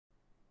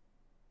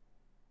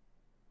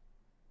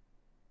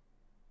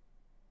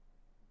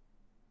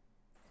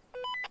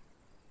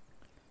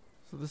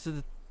So this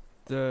is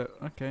the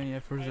okay, yeah,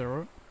 for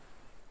 0.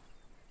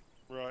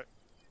 Right.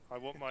 I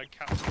want my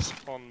cactus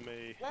on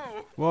me.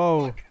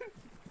 Whoa.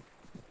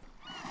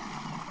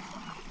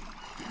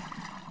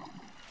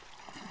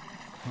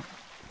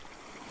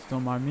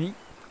 Don't mind me.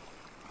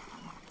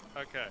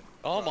 Okay.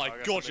 Oh my I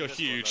guess god, I'm you're in this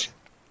one huge.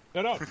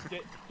 then. No,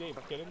 James,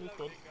 get in this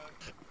one.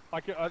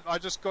 I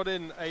just got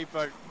in a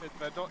boat.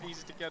 They're not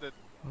easy to get in.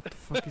 What the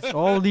fuck is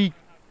all the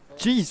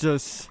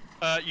Jesus?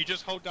 You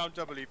just hold down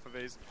W for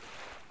these.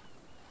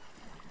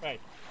 Hey.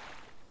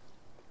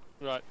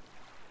 Right.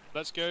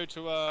 Let's go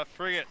to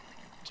frigate.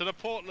 To the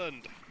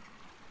Portland.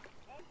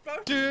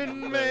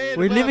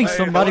 We're leaving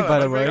somebody, by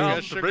the way.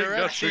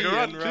 Sugarette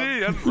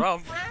and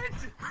rum.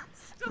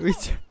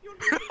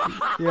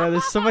 Yeah,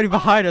 there's somebody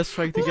behind us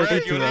trying to get You're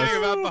into leaving a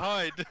us. man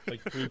behind.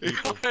 Like 3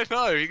 people. I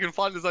know, he can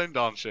find his own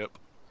darn ship.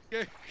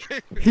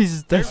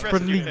 He's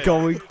desperately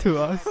going to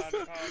us.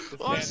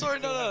 Oh, I'm sorry,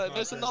 no,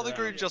 there's another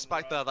group just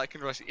back there that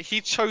can rescue. He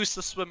chose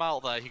to swim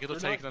out there, he could have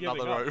taken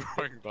another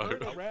rowing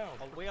boat. Around.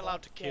 Are we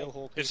allowed to keel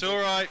haul people? It's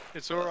alright,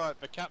 it's alright.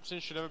 The captain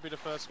should never be the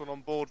first one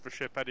on board the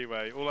ship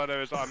anyway. All I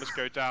know is that I must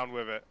go down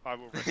with it. I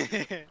will rescue.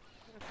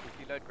 If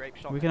you load grape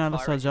shot We and can fire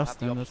also it, you have adjust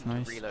the them, that's option to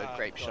nice. Reload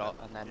grape shot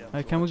and then.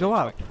 Hey, can we go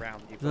out?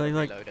 Round, you've Like, got to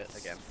like, reload it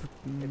again.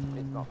 mm.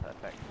 It's not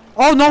perfect.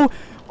 Oh no!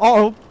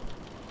 Oh,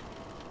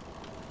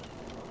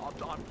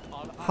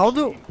 How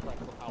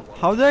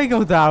how do I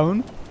go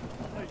down?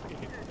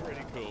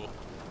 Pretty cool.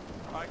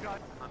 And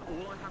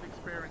all I have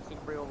experience in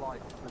real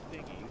life is with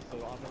dinghies, so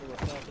I'm going to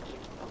refer to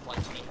dinghies That's like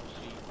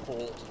literally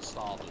port and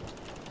starboard.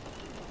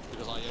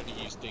 Because I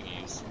only use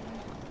dinghies.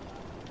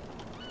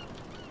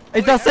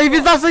 Is that safe?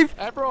 Is that safe?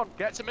 Everyone,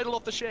 get to middle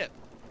of the ship.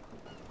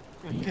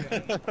 You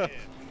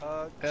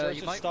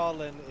might-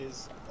 Starlin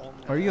is on.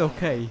 Are you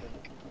okay?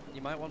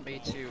 You might want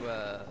me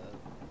to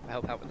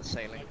help out with the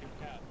sailing,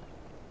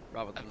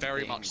 rather than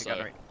Very being much the so.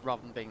 gunnery,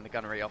 rather than being the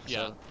gunnery officer.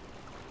 Yeah.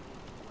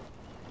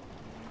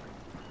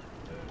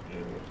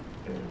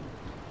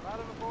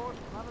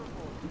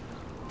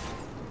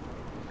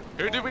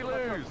 Who did we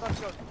lose?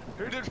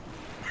 Who did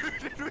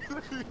we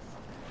lose?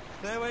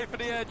 Stay away from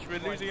the edge, we're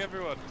losing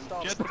everyone.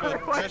 Stay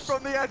away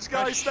from the edge,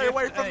 guys! Stay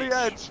away from the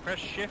edge! Press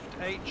Shift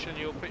H and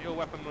you'll put your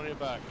weapon on your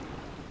back.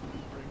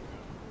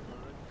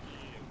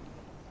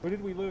 Who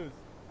did we lose?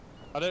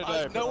 I don't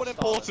know. No one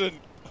important!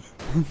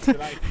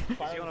 Did I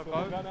fire you on a a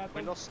boat? gun at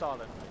We them? lost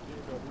Starlin.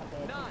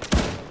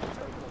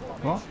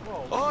 What?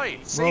 Oi!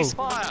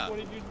 Ceasefire! What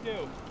did you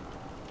do?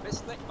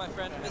 Misclick, my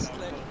friend,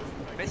 misclick.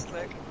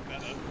 Misclick.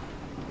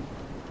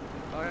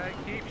 Okay,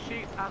 keep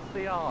sheets as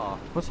they are.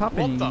 What's What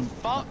happening? the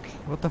fuck?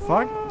 What the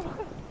fuck? We're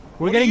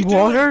What are getting you doing?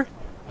 water?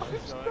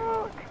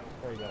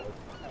 There you go.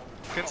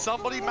 Can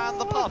somebody man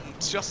the pump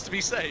just to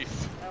be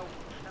safe?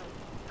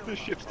 The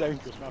ship's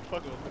dangerous, man.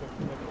 Fuck off.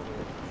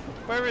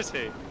 Where is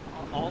he?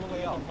 All the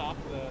way on top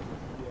of the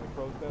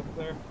protest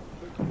there.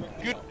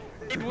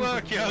 Good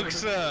work, young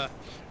sir.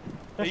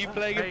 Are you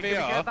playing Hey, in can we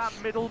VR? get that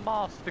middle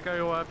mast to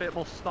go a bit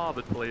more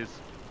starboard, please?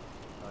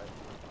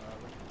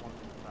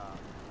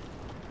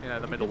 You know,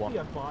 the middle one.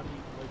 A body,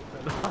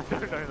 I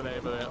don't know the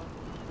name of it.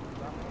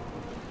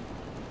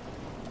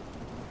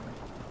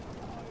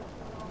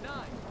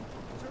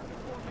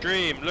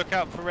 Dream, look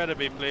out for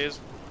enemy, please.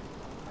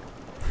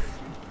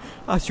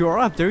 As you're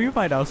up there, you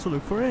might also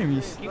look for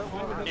enemies.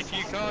 If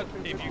you can't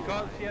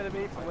see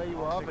enemy from where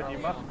you are, then you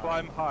must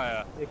climb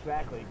higher.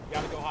 Exactly. You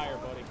gotta go higher,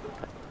 buddy.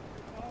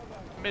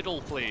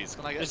 Middle, please.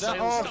 Can I get Is that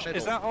sails our to middle?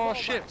 is that our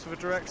ship to the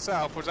direct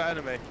south? Was that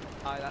enemy?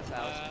 Hi, that's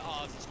ours.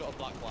 Ours has got a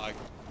black flag.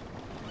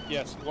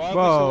 Yes. Why have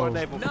Whoa. we saw a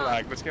naval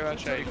flag? Let's get that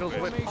changed. Because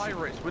we're please.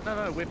 pirates.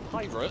 We're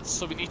Pirates,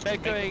 so we need to They're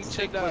make going them to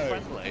think know. we're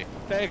friendly.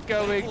 They're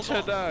going Hold to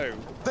on. know.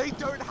 They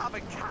don't have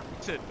a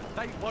captain.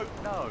 They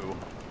won't know.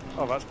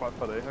 Oh, that's quite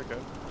funny. Okay.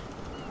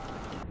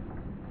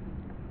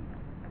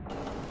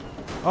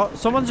 Oh,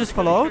 someone just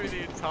fell out? Through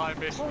the entire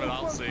mission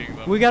without seeing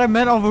them. We got a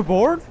man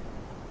overboard?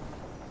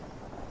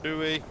 Do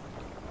we?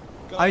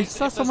 I Guys,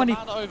 saw if there's somebody- a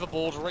man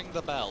overboard, ring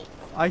the bell.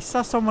 I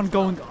saw someone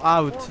going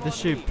out the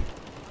ship.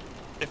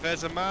 If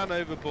there's a man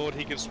overboard,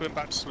 he can swim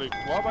back to sloop.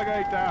 Why am I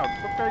going down?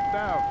 I'm going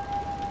down.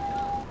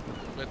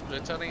 We're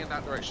turning in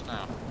that direction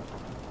now.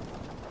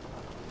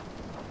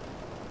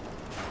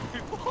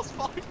 We've lost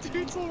 5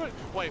 dudes already.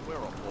 Wait, we're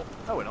off war.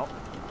 No, we're not.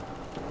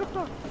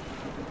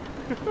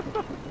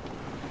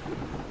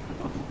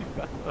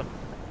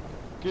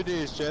 Good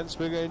news, gents.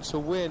 We're going to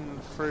win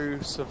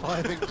through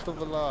surviving to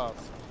the last.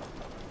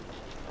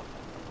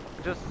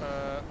 Just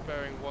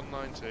Bearing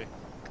 190.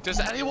 Does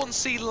anyone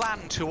see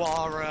land to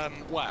our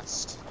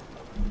west?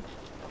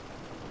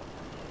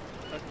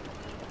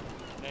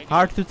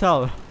 Hard to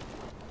tell.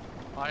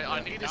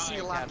 I need to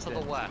see land to the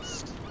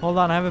west. Hold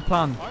on, I have a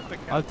plan. I'm the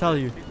I'll tell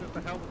you. He's at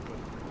the helmsman.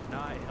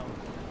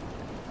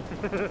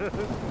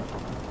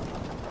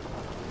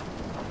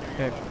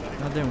 Okay,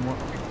 that didn't work.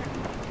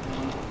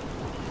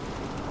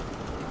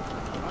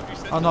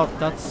 Oh no,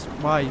 that's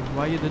why.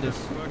 Why you do this?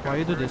 Why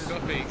you do this?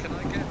 Guppy, can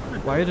I get?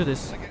 Why you do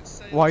this? Can I get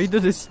sails Why you do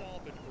this?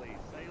 starboard, please?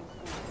 Sails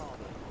full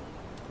starboard.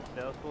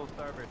 sails full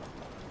starboard.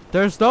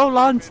 There's no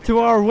land to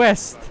our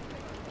west.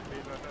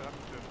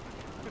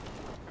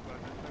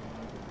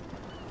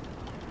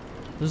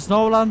 There's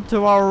no land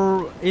to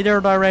our either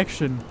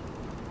direction.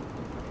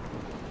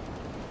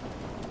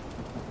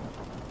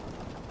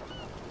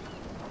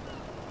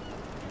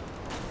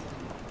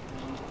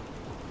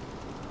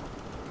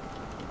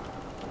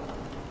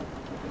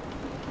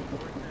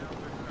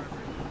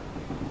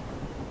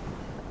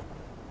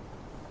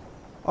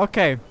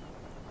 Okay.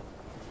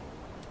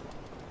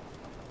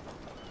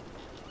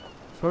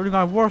 So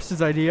my worst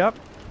idea.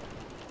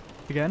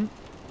 Again.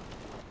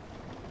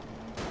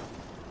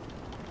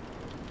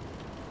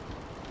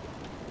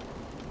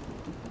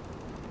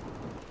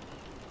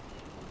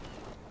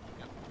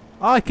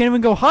 Oh, I can't even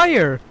go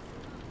higher.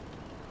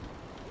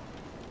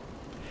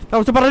 That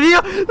was a bad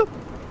idea.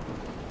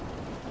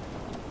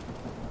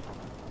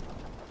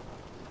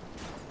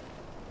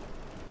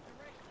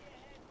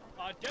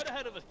 Dead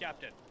ahead of us,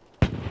 Captain.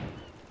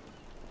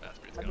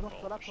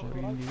 Should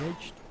be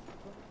engaged.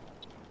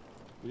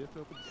 We have to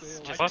open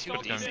sail. Just must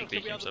put down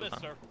beacon somehow.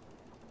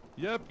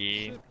 Yep.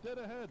 Yeah. Dead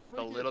ahead.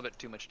 A little bit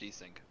too much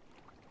desync.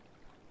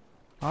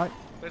 Alright.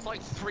 There's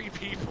like 3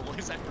 people.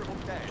 Is everyone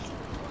dead?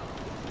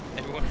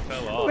 Everyone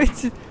fell off.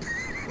 Wait.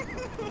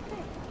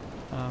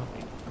 Oh.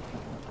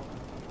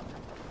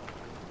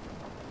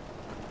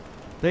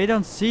 They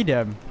don't see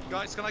them.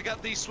 Guys, can I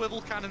get these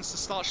swivel cannons to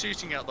start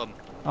shooting at them?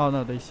 Oh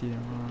no, they see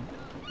them. Alright.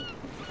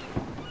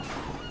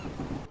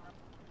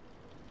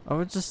 I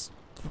would just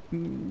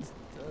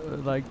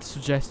like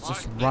suggest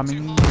just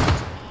ramming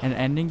and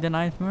ending the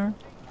nightmare.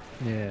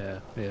 Yeah.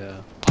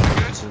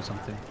 Do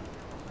something.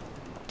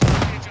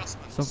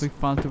 Something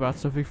fun to watch,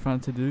 something fun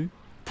to do.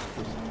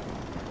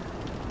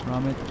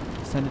 Ram it,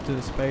 send it to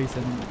the space,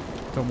 and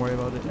don't worry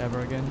about it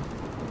ever again.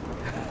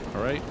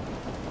 Alright.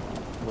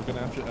 We're gonna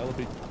have to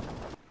elevate.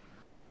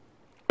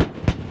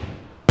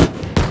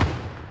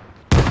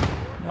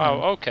 No.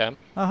 Oh, okay.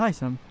 Oh, hi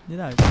Sam. You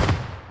died.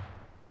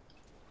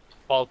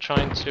 While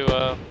trying to,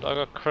 I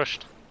got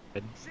crushed.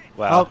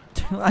 Wow.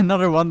 Oh,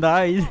 another one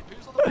died.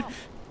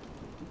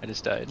 I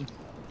just died.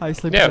 Hi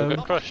Sleep. Yeah, we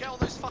got crushed. Get all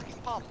those fucking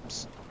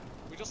pumps.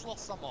 We just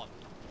lost someone.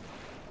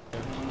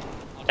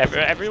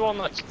 Everyone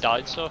that's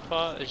died so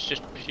far is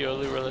just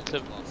purely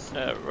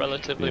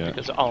relatively Yeah.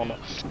 because of armor.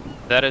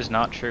 That is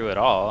not true at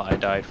all. I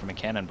died from a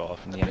cannonball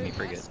from the enemy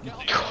frigate. So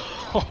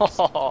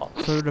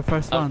you're the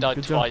first one. I've died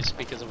Good twice job.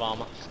 because of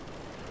armor.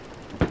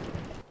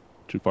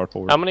 Too far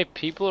forward. How many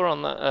people are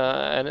on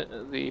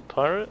that, the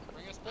pirate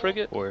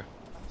frigate? Four.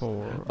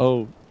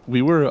 Oh,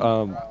 we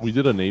were we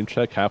did a name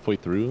check halfway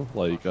through,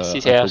 like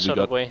Yeah, so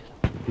did we.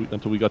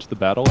 Until we got to the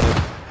battle.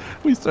 And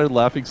we started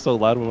laughing so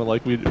loud when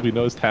we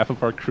noticed half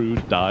of our crew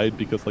died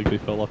because like they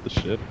fell off the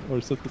ship or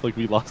something. Like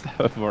we lost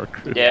half of our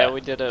crew. Yeah, we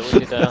did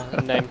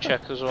a name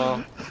check as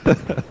well.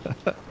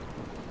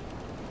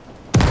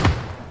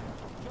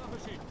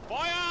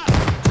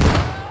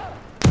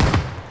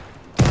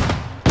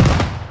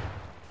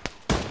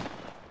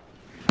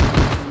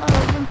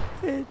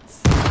 Hit.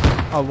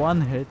 Oh,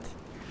 one hit.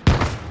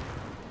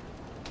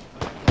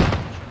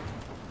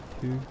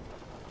 Two.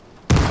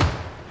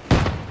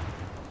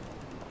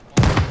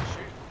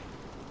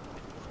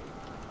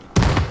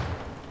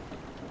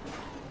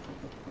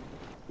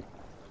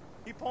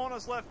 Keep pulling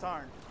us left,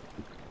 Tarn.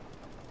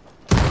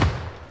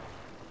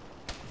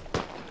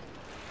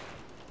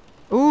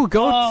 Ooh,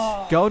 goat!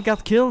 Oh. Goat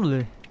got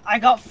killed. I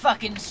got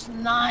fucking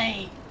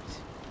sniped.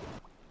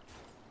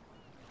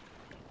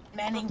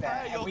 Manning there.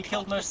 Have we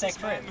killed most of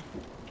their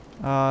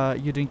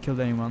crew? You didn't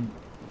kill anyone.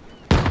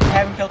 We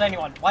haven't killed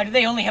anyone. Why do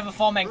they only have a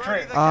 4-man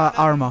crew?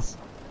 Arma.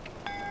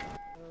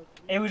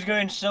 It was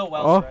going so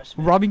well Oh, for us.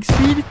 robbing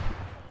speed!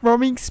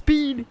 Robbing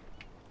speed!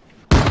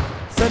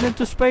 Send them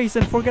to space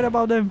and forget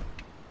about them.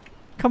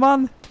 Come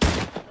on!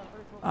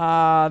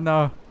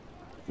 No.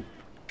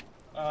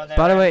 Oh,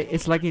 By the way,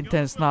 it's like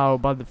intense now,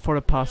 but for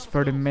the past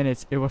 30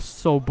 minutes, it was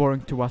so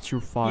boring to watch you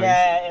fight.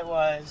 Yeah, it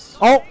was.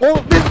 Oh,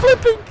 they're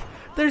flipping!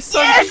 There's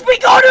some. Yes, we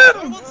got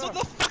him! What's on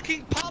the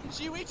fucking pumps,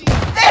 you idiot?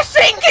 They're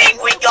sinking!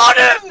 We got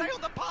him! Stay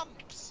on the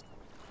pumps!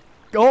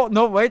 Oh,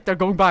 no, wait, they're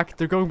going back.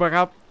 They're going back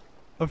up.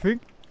 I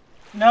think.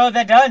 No,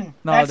 they're done.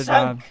 No, That's they're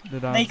sunk. done. They're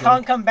done. They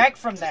can't come back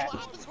from that.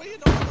 What happens when you're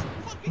not on the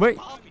fucking Wait.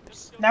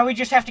 pumps? Now we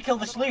just have to kill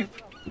the sloop.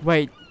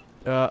 Wait,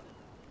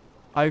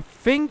 I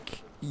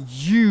think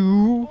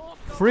you,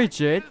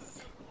 Frigid,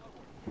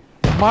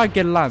 might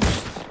get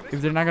launched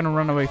if they're not gonna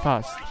run away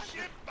fast.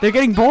 They're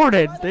getting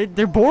boarded.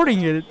 They're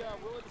boarding it.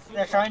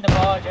 They're trying to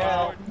barge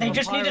out. They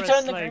just need to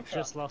turn the group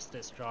just lost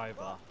its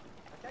driver.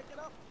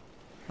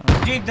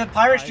 Dude, the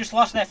pirates just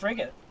lost their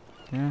frigate.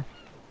 Yeah.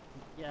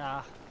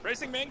 Yeah.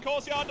 Racing main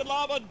course yard to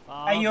larboard.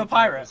 Are you a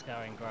pirate? It's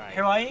going great.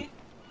 Who are you?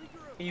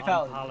 Are you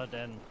Paladin?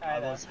 Paladin. I I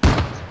know. was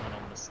Huntsman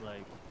on the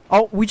slope.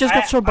 Oh, we just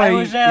got shot by. I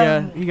was,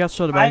 yeah, he got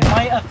shot by.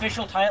 My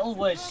official title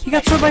was. He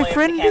got shot by Special Boy of the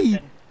friendly.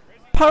 Captain.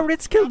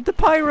 Pirates killed the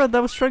pirate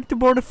that was trying to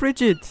board a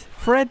frigate.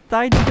 Fred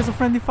died because of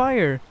friendly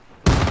fire.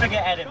 Frigate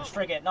Adams,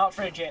 frigate, not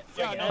frigate.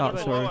 Frigate. Oh,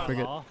 sorry,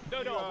 forget.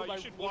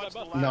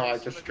 No, I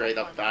just straight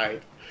up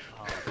died.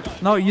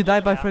 No, you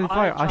died by friendly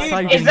fire. I saw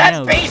you Dude, is getting that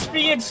nailed. Base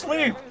B and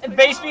sloop? And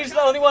Base B is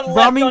the only one left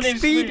Ramming on his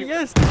speed, sloop.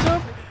 yes, good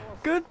job.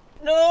 Good.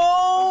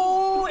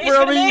 No! It's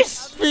gonna Very miss!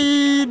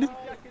 speed.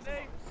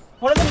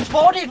 One of them's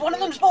boarded! One of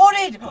them's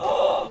boarded!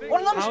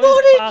 One of them's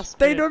boarded!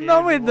 They don't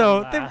know it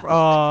though.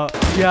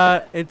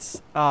 Yeah,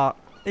 it's not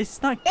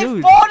It's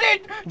good.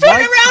 boarded! Turn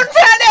around,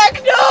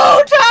 Tanek!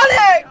 No,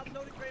 Tanek!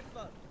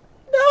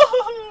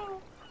 No!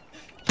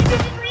 He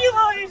didn't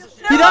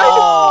realize! No! He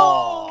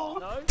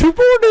died! Two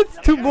boarded!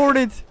 Two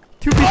boarded!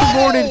 Two people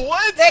boarded!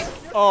 What?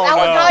 Our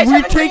guys We're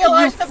haven't taking you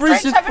realized! The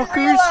French frigid haven't fuckers.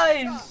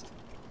 realized!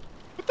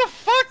 What the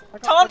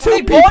fuck? Tom, Two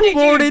they people boarded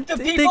boarded! you!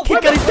 The They people kick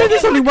from us. the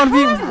There's only one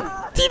frigate view.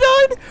 He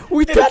died!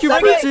 We Dude, took you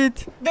that's like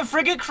frigid! The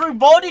frigate crew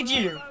boarded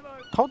you!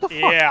 How the fuck?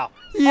 Yeah.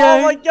 Yeah.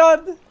 Oh my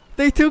god!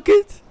 They took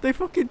it! They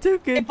fucking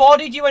took They it!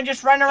 boarded you and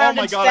just ran Oh around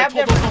my and god, I stabbed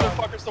told those everyone.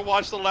 motherfuckers to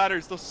watch the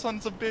ladders, those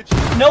sons of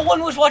bitches. No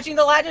one was watching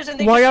the ladders and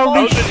they Why just are we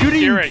boarded you. shooting?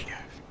 Hearing.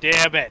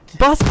 Damn it.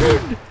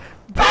 Bastard!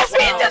 Bastion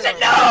doesn't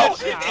know!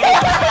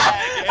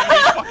 And we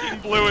fucking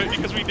blew it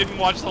because we didn't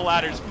watch the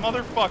ladders.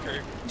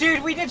 Motherfucker.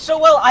 Dude, we did so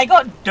well. I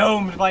got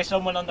domed by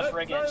someone on the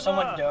frigate.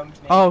 Someone domed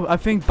me. Oh, I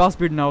think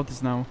Buzzbeard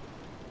noticed now.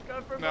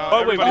 No, Oh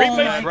wait, everybody-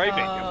 my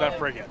raping God. of that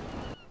frigate.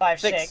 5,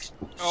 6.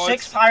 Oh,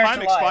 6 it's pirates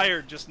time alive.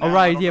 expired just now. I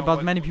Alright, don't yeah, know but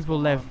what- many people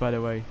left, by the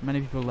way.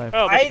 Many people left.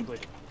 Oh, I- basically.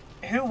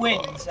 Who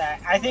wins that?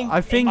 I think.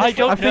 I think I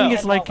don't know.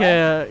 it's like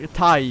a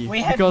tie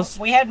We had because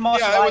we had more.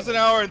 Yeah, it was an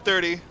hour and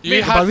 30. You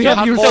but have we to have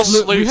have your lost we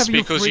have loose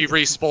your because you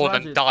free- respawned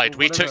and frigate died. or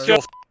We took whatever. your